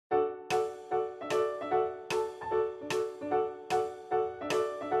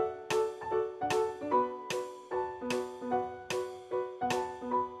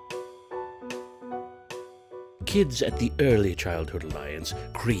kids at the Early Childhood Alliance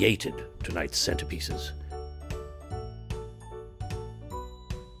created tonight's centerpieces.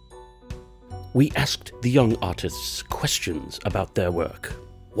 We asked the young artists questions about their work.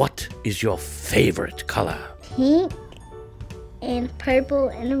 What is your favorite color? Pink and purple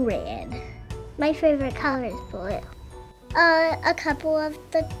and red. My favorite color is blue. A couple of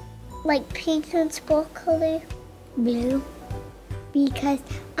the pink and sparkly. Blue. Because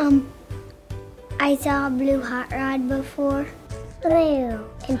I saw a blue hot rod before. Blue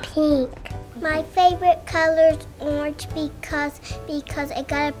and pink. My favorite color is orange because it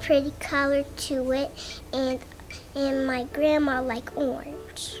got a pretty color to it, and my grandma liked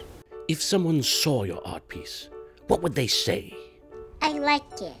orange. If someone saw your art piece, what would they say? I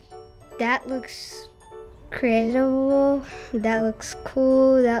like it. That looks creative, that looks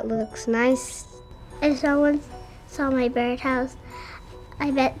cool, that looks nice. If someone saw my birdhouse,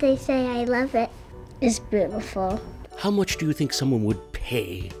 I bet they say I love it. It's beautiful. How much do you think someone would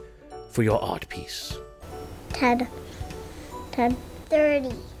pay for your art piece? 10,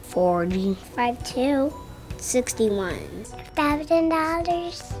 30, 40, 52, 61,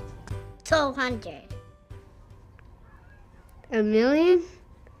 $1,000, 1,200. $1 million?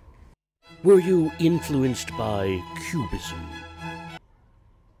 Were you influenced by Cubism?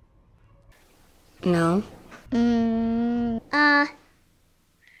 No.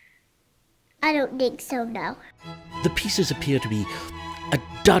 I don't think so, no. The pieces appear to be a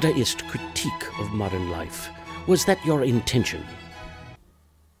Dadaist critique of modern life. Was that your intention?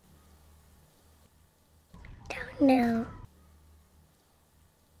 Don't know.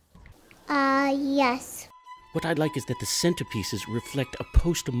 Yes. What I'd like is that the centerpieces reflect a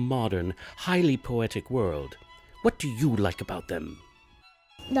postmodern, highly poetic world. What do you like about them?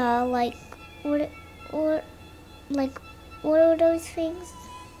 What are those things?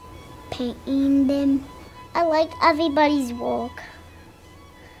 Painting them. I like everybody's work.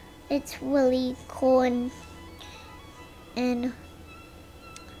 It's really cool, and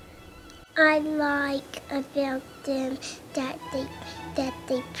I like about them that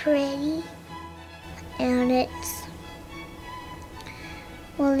they pretty, and it's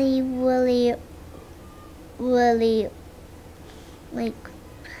really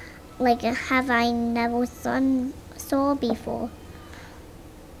like have I never saw before.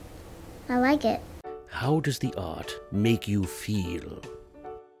 I like it. How does the art make you feel?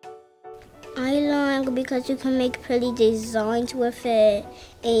 I like because you can make pretty designs with it,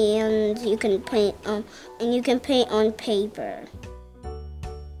 and you can paint on paper.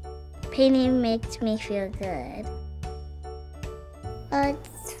 Painting makes me feel good.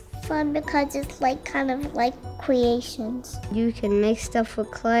 It's fun because it's kind of like creations. You can make stuff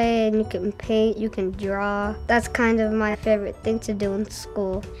with clay, and you can paint, you can draw. That's kind of my favorite thing to do in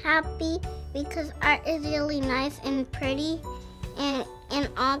school. Happy because art is really nice and pretty, and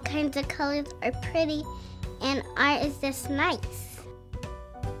all kinds of colors are pretty, and art is just nice.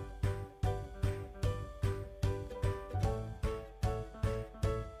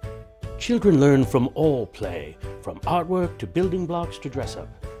 Children learn from all play, from artwork to building blocks to dress up.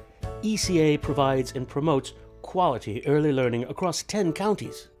 ECA provides and promotes quality early learning across 10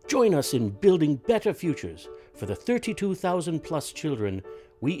 counties. Join us in building better futures for the 32,000 plus children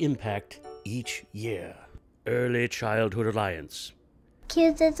we impact each year. Early Childhood Alliance.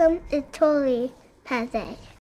 Cubism is totally passe.